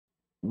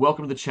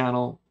Welcome to the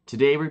channel.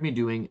 Today we're going to be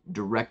doing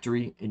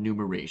directory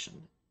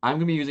enumeration. I'm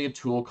going to be using a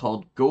tool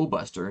called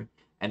Gobuster,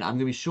 and I'm going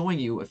to be showing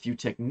you a few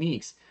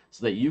techniques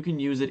so that you can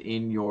use it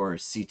in your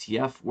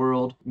CTF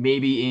world,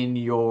 maybe in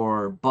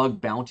your bug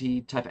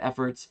bounty type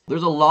efforts.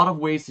 There's a lot of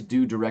ways to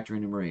do directory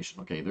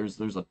enumeration, okay? There's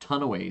a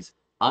ton of ways.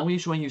 I'm going to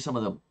be showing you some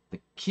of the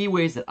key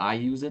ways that I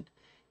use it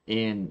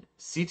in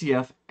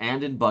CTF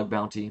and in bug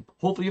bounty.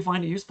 Hopefully you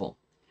find it useful.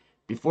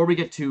 Before we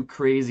get too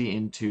crazy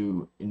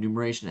into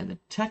enumeration and the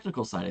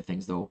technical side of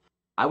things, though,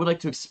 I would like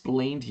to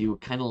explain to you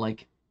kind of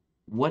like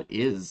what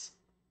is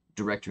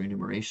directory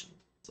enumeration.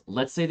 So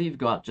let's say that you've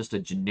got just a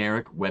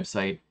generic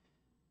website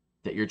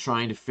that you're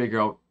trying to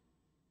figure out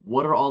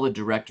what are all the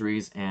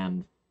directories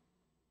and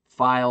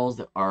files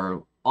that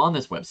are on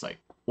this website.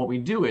 What we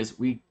do is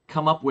we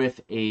come up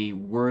with a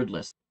word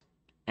list.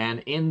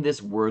 And in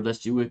this word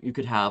list, you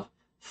could have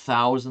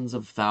thousands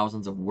of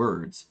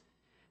words.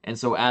 And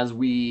so as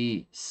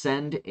we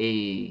send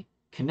a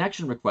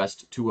connection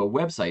request to a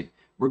website,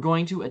 we're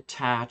going to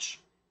attach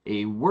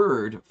a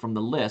word from the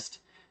list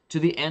to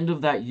the end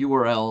of that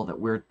URL that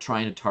we're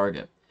trying to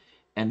target.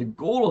 And the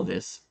goal of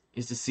this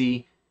is to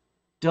see,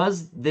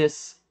 does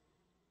this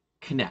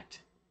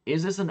connect?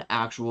 Is this an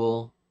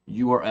actual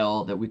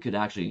URL that we could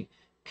actually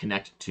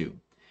connect to?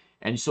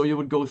 And so you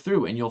would go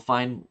through and you'll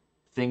find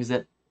things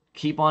that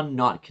keep on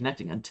not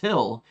connecting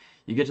until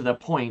you get to that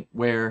point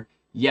where,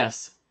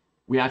 yes,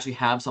 we actually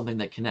have something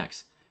that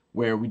connects,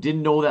 where we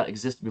didn't know that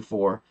existed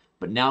before,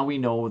 but now we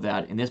know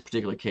that in this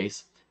particular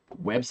case,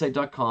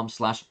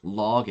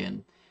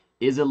 website.com/login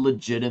is a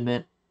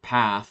legitimate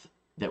path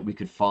that we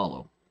could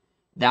follow.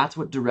 That's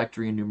what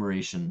directory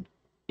enumeration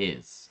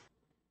is.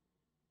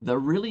 That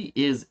really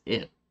is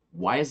it.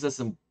 Why is this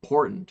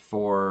important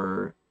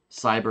for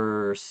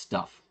cyber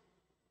stuff?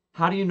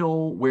 How do you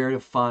know where to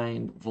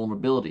find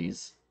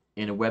vulnerabilities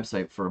in a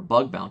website for a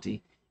bug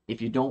bounty if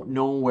you don't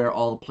know where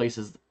all the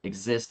places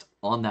exist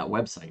on that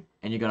website?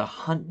 And you got to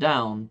hunt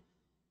down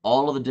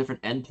all of the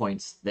different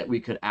endpoints that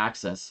we could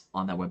access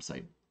on that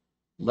website.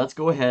 Let's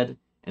go ahead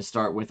and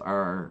start with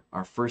our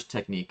first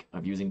technique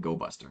of using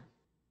Gobuster.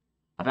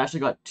 I've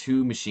actually got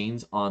two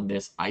machines on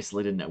this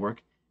isolated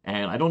network,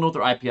 and I don't know what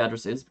their IP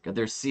address is because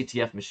they're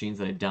CTF machines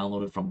that I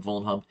downloaded from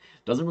Vulnhub.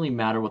 Doesn't really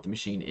matter what the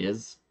machine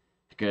is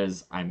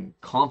because I'm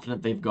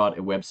confident they've got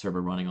a web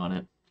server running on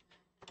it.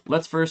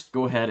 Let's first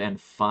go ahead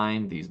and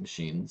find these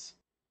machines.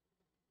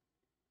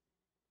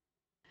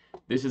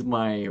 This is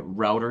my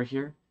router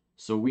here.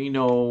 So we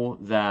know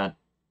that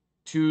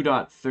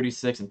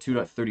 2.36 and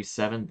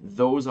 2.37,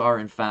 those are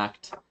in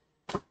fact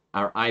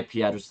our IP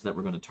addresses that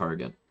we're going to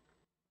target.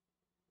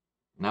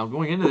 Now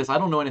going into this, I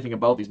don't know anything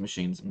about these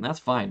machines, and that's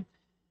fine.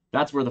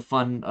 That's where the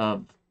fun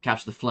of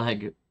capture the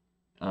flag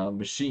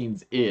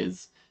machines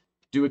is.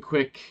 Do a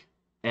quick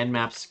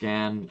nmap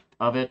scan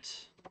of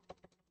it.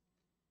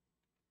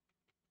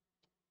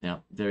 Yeah,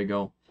 there you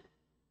go.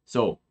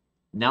 So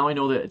now I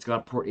know that it's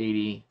got port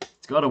 80.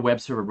 It's got a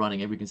web server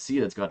running, and we can see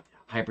that it's got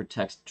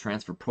hypertext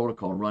transfer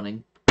protocol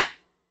running.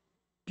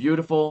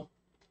 Beautiful.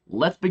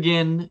 Let's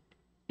begin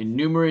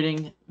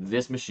enumerating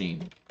this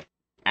machine.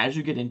 As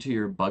you get into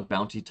your bug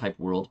bounty type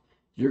world,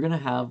 you're going to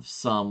have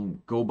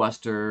some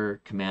Gobuster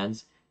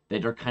commands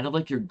that are kind of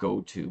like your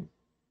go-to.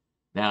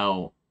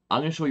 Now,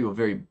 I'm going to show you a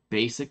very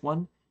basic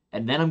one,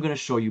 and then I'm going to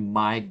show you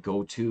my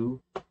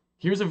go-to.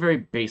 Here's a very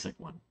basic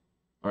one.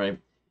 All right.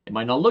 It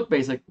might not look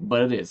basic,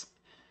 but it is.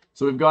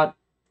 So we've got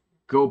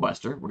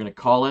Gobuster. We're going to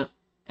call it,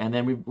 and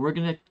then we're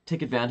going to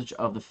take advantage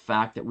of the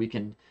fact that we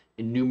can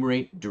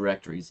enumerate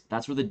directories.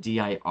 That's where the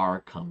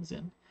dir comes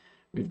in.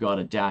 We've got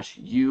a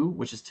 -u,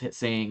 which is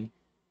saying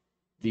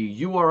the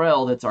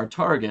URL that's our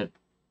target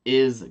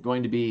is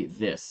going to be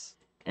this.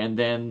 And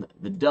then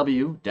the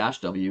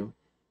 -w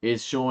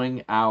is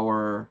showing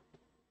our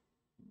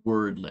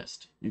word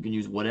list. You can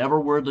use whatever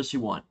word list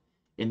you want.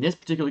 In this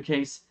particular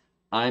case,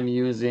 I'm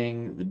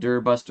using the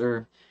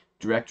Dirbuster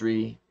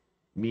directory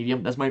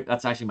medium.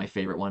 That's actually my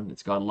favorite one.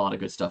 It's got a lot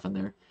of good stuff in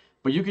there.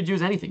 But you could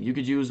use anything. You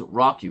could use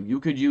RockU. You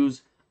could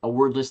use a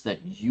word list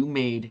that you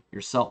made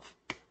yourself.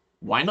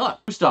 Why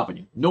not? Who's stopping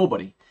you?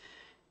 Nobody.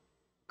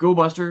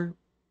 Gobuster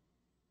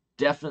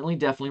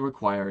definitely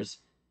requires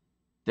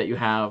that you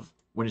have,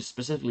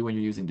 specifically when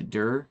you're using the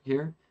dir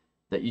here,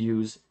 that you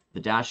use the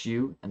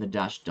 -u and the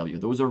 -w.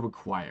 Those are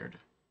required.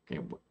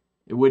 Okay,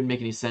 it wouldn't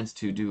make any sense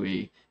to do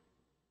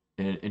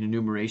an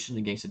enumeration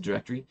against a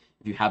directory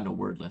if you have no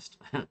word list.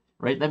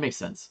 Right? That makes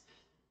sense.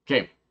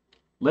 Okay,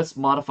 let's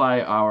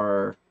modify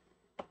our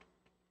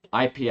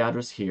IP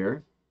address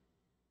here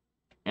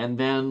and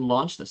then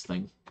launch this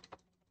thing.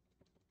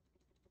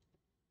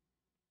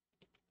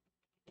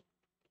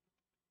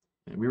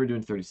 And we were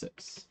doing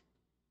 36.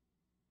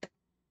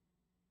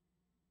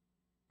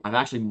 I've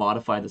actually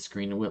modified the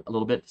screen a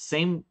little bit.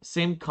 Same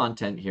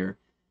content here,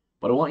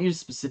 but I want you to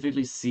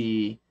specifically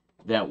see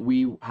that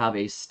we have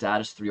a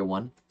status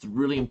 301. It's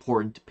really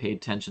important to pay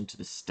attention to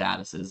the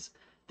statuses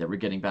that we're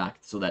getting back,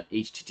 so that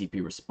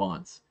HTTP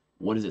response.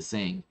 What is it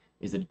saying?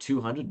 Is it a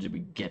 200? Did we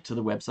get to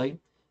the website?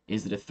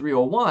 Is it a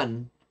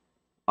 301?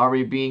 Are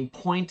we being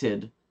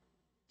pointed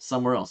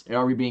somewhere else?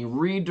 Are we being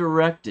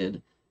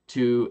redirected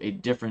to a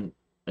different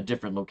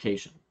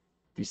location?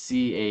 If you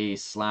see a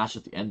slash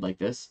at the end like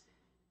this,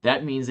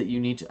 that means that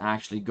you need to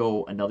actually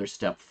go another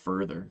step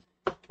further.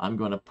 I'm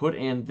going to put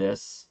in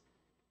this,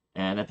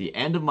 and at the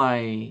end of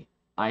my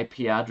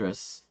IP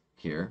address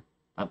here,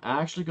 I'm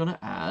actually going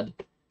to add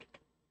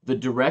the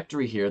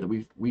directory here that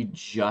we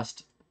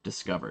just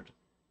discovered.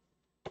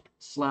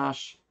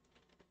 Slash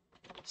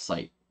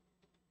site.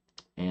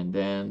 And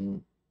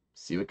then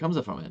see what comes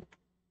up from it.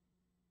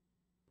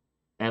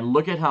 And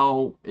look at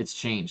how it's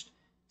changed.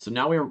 So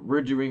now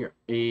we're doing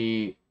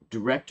a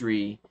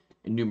directory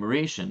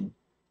enumeration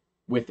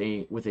with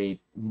a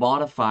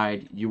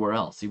modified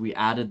URL. See, we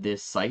added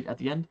this site at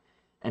the end,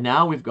 and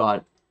now we've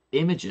got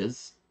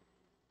images,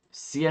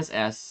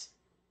 CSS,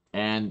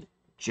 and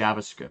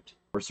JavaScript.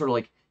 We're sort of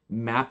like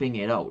mapping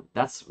it out.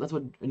 That's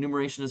what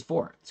enumeration is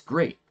for. It's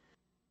great.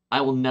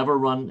 I will never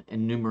run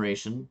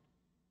enumeration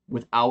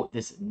without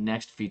this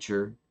next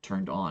feature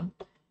turned on.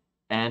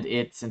 And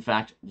it's in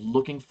fact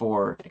looking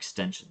for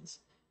extensions.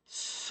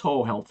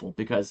 So helpful,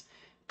 because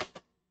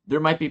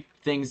there might be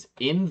things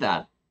in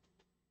that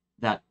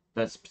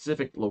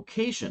specific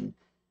location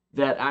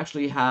that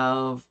actually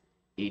have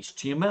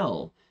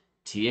HTML,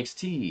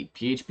 TXT,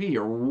 PHP,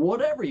 or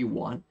whatever you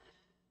want.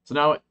 So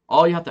now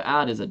all you have to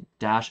add is a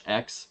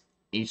 -x,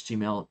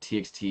 HTML,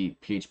 TXT,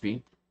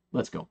 PHP.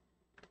 Let's go.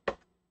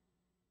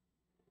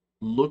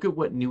 Look at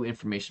what new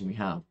information we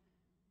have.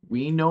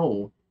 We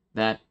know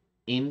that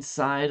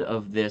inside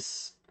of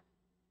this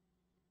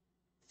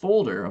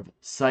folder of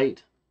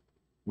site,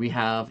 we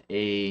have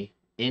a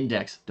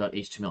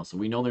index.html. So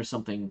we know there's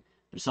something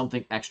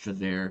extra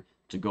there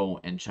to go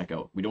and check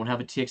out. We don't have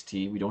a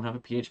TXT, we don't have a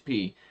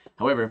PHP.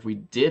 However, if we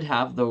did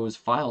have those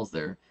files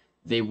there,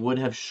 they would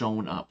have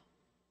shown up,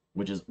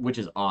 which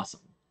is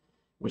awesome.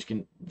 Which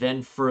can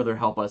then further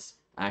help us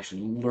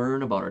actually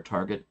learn about our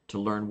target, to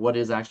learn what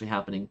is actually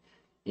happening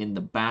in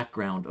the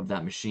background of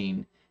that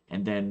machine,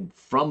 and then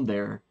from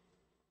there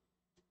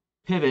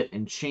pivot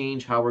and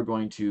change how we're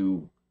going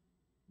to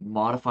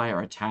modify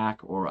our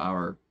attack or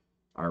our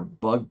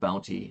bug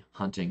bounty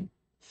hunting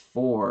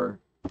for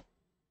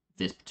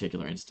this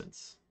particular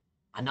instance.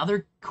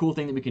 Another cool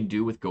thing that we can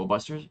do with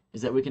Gobuster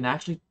is that we can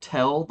actually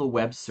tell the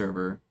web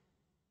server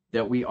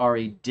that we are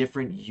a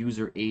different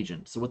user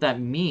agent. So what that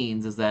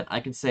means is that I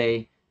can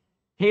say,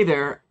 hey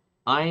there,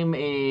 I'm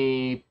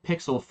a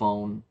Pixel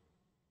phone,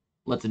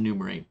 let's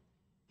enumerate.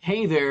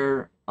 Hey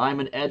there, I'm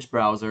an Edge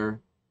browser,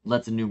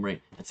 let's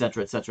enumerate,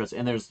 etc., etc.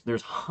 And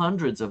there's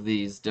hundreds of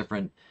these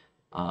different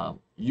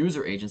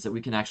user agents that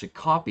we can actually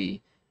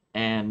copy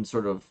and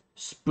sort of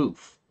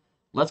spoof.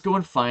 Let's go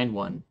and find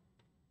one.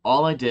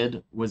 All I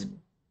did was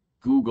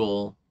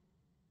Google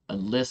a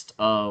list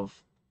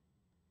of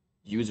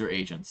user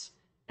agents,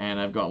 and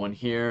I've got one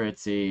here.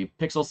 It's a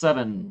Pixel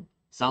 7.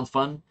 Sounds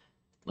fun.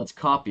 Let's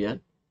copy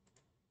it,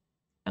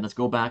 and let's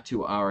go back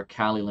to our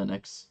Kali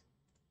Linux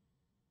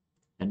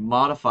and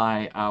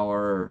modify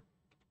our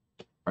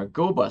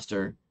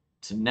Gobuster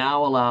to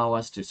now allow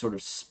us to sort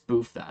of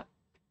spoof that.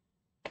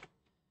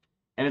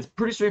 And it's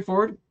pretty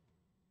straightforward.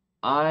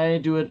 I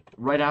do it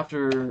right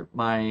after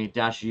my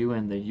 -u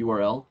and the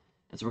URL.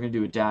 And so we're going to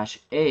do a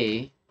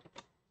 -a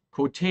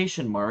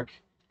quotation mark,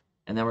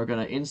 and then we're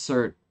going to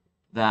insert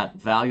that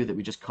value that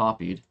we just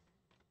copied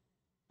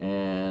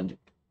and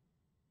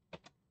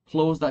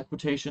close that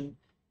quotation,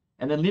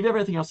 and then leave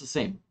everything else the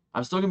same.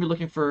 I'm still going to be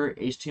looking for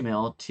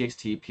HTML,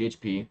 TXT,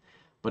 PHP,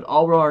 but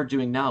all we are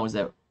doing now is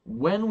that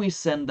when we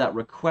send that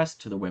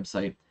request to the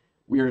website,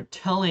 we are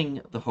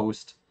telling the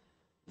host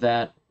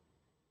that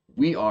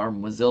we are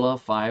Mozilla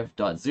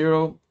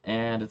 5.0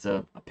 and it's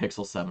a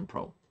Pixel 7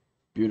 Pro.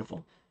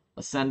 Beautiful.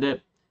 Let's send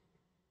it.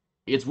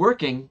 It's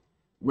working.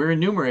 We're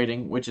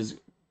enumerating, which is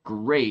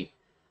great.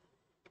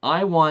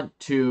 I want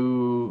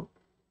to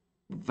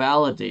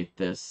validate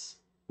this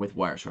with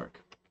Wireshark.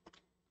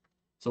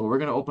 So we're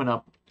going to open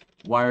up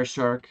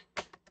Wireshark,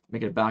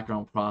 make it a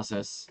background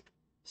process,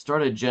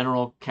 start a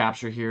general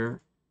capture here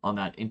on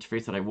that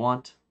interface that I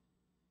want,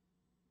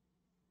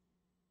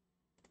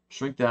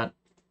 shrink that,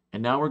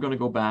 and now we're going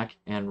to go back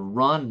and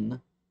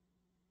run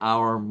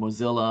our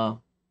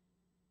Mozilla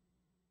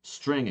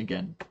string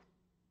again.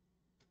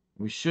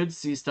 We should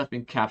see stuff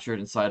being captured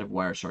inside of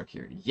Wireshark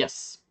here.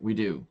 Yes, we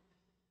do.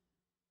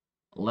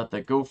 Let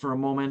that go for a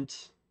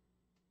moment.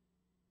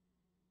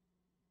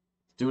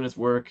 It's doing its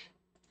work.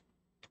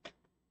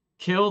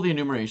 Kill the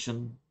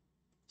enumeration.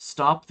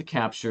 Stop the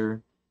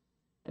capture.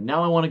 And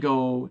now I want to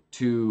go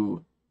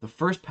to the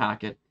first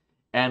packet,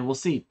 and we'll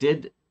see,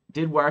 did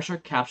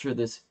Wireshark capture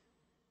this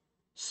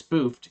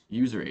spoofed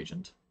user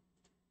agent?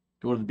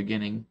 Go to the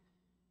beginning,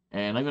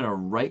 and I'm going to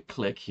right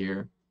click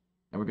here,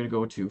 and we're going to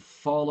go to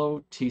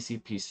follow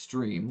TCP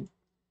stream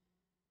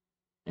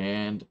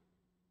and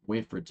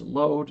wait for it to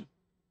load.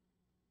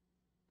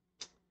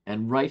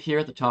 And right here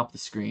at the top of the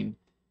screen,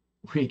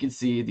 we can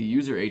see the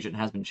user agent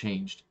has been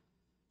changed.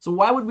 So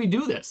why would we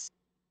do this?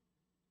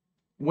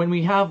 When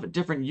we have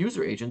different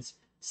user agents,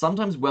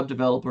 sometimes web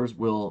developers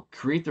will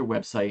create their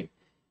website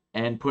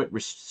and put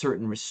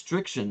certain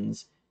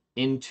restrictions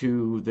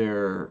into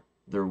their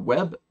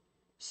web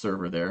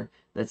server there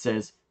that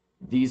says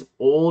these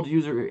old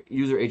user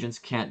agents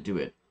can't do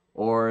it,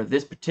 or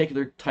this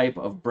particular type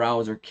of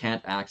browser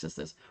can't access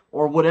this,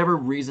 or whatever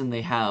reason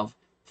they have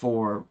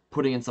for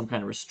putting in some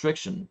kind of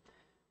restriction.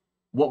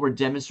 What we're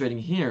demonstrating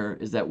here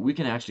is that we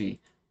can actually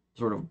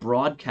sort of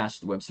broadcast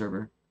to the web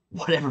server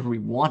whatever we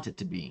want it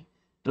to be.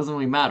 Doesn't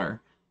really matter.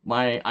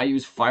 I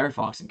use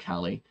Firefox in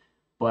Kali,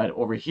 but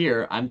over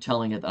here I'm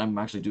telling it that I'm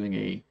actually doing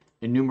a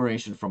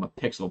enumeration from a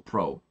Pixel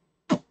Pro.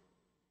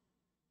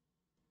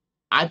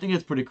 I think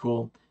it's pretty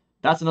cool.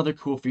 That's another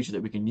cool feature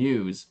that we can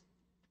use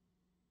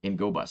in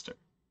Gobuster.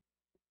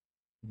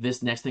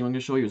 This next thing I'm going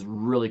to show you is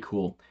really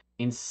cool.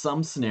 In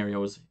some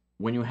scenarios,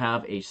 when you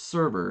have a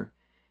server,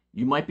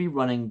 you might be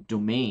running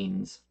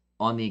domains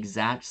on the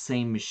exact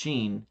same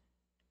machine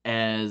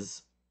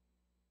as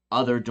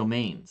other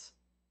domains.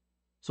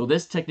 So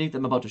this technique that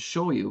I'm about to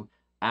show you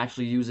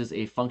actually uses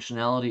a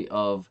functionality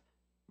of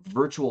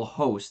virtual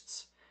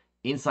hosts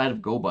inside of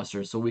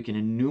Gobuster, so we can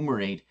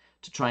enumerate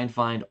to try and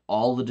find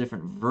all the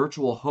different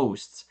virtual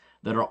hosts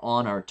that are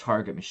on our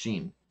target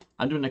machine.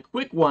 I'm doing a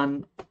quick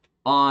one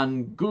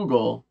on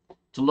Google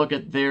to look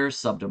at their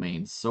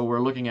subdomains. So we're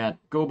looking at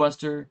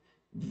Gobuster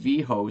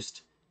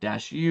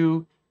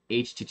Vhost-u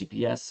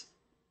https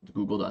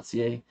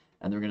google.ca,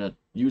 and we're going to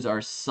use our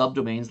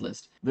subdomains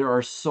list. There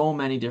are so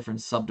many different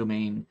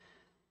subdomain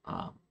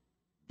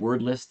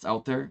word lists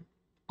out there.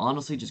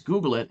 Honestly, just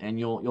Google it and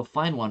you'll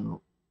find one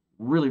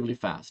really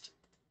fast.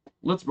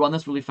 Let's run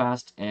this really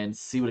fast and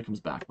see what it comes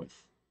back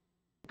with.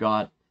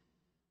 Got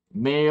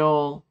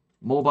mail,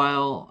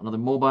 mobile, another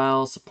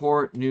mobile,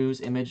 support,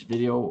 news, image,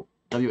 video,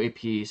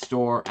 WAP,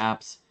 store,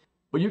 apps.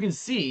 But you can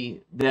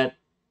see that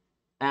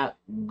at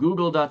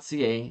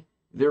google.ca,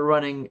 they're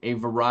running a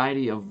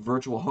variety of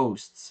virtual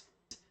hosts.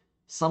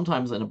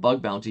 Sometimes in a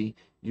bug bounty,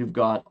 you've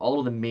got all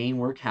of the main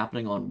work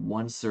happening on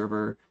one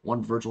server,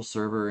 one virtual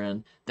server,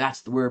 and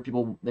that's where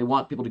they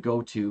want people to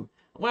go to.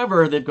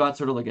 However, they've got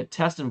sort of like a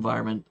test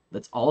environment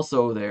that's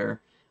also there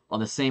on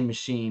the same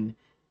machine,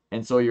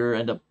 and so you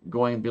end up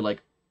going and be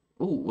like,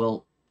 oh,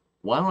 well,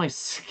 why don't I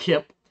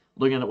skip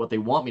looking at what they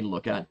want me to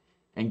look at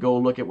and go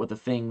look at what the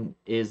thing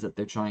is that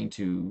they're trying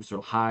to sort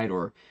of hide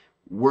or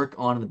work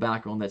on in the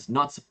background that's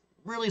not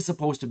really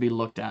supposed to be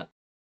looked at.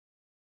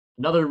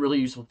 Another really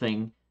useful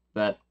thing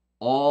that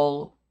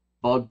all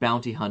bug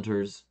bounty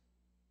hunters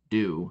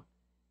do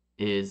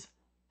is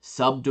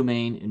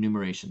subdomain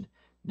enumeration.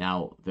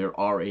 Now, there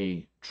are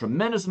a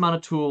tremendous amount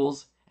of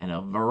tools and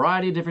a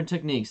variety of different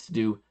techniques to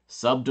do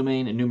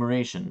subdomain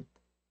enumeration.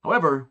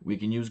 However, we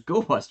can use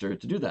Gobuster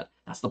to do that.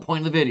 That's the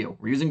point of the video.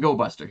 We're using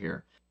Gobuster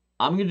here.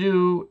 I'm going to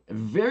do a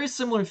very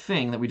similar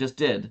thing that we just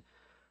did,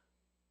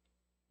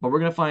 but we're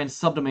going to find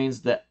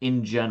subdomains that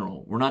in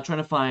general. We're not trying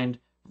to find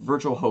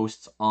virtual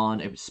hosts on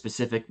a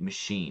specific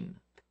machine.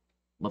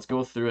 Let's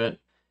go through it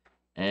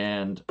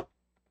and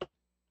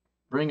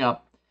bring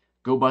up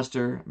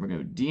Gobuster. We're going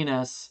to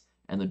DNS,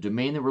 and the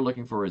domain that we're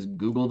looking for is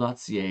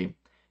google.ca,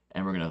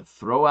 and we're going to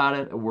throw at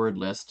it a word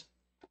list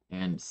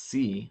and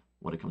see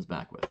what it comes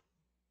back with.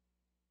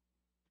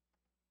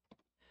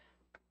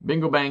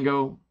 Bingo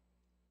bango,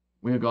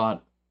 we've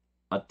got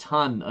a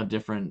ton of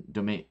different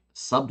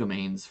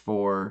subdomains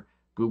for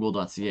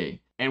google.ca,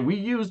 and we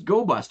used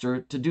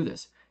Gobuster to do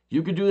this.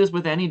 You could do this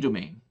with any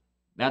domain.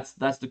 That's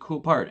the cool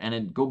part,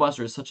 and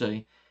Gobuster is such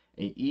a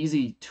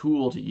easy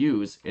tool to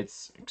use.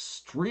 It's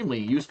extremely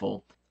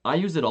useful. I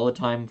use it all the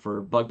time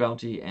for bug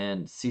bounty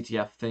and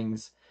CTF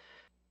things.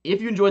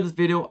 If you enjoyed this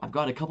video, I've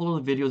got a couple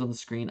of the videos on the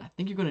screen I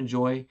think you're going to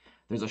enjoy.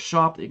 There's a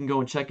shop that you can go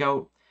and check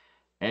out,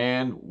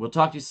 and we'll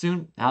talk to you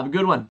soon. Have a good one.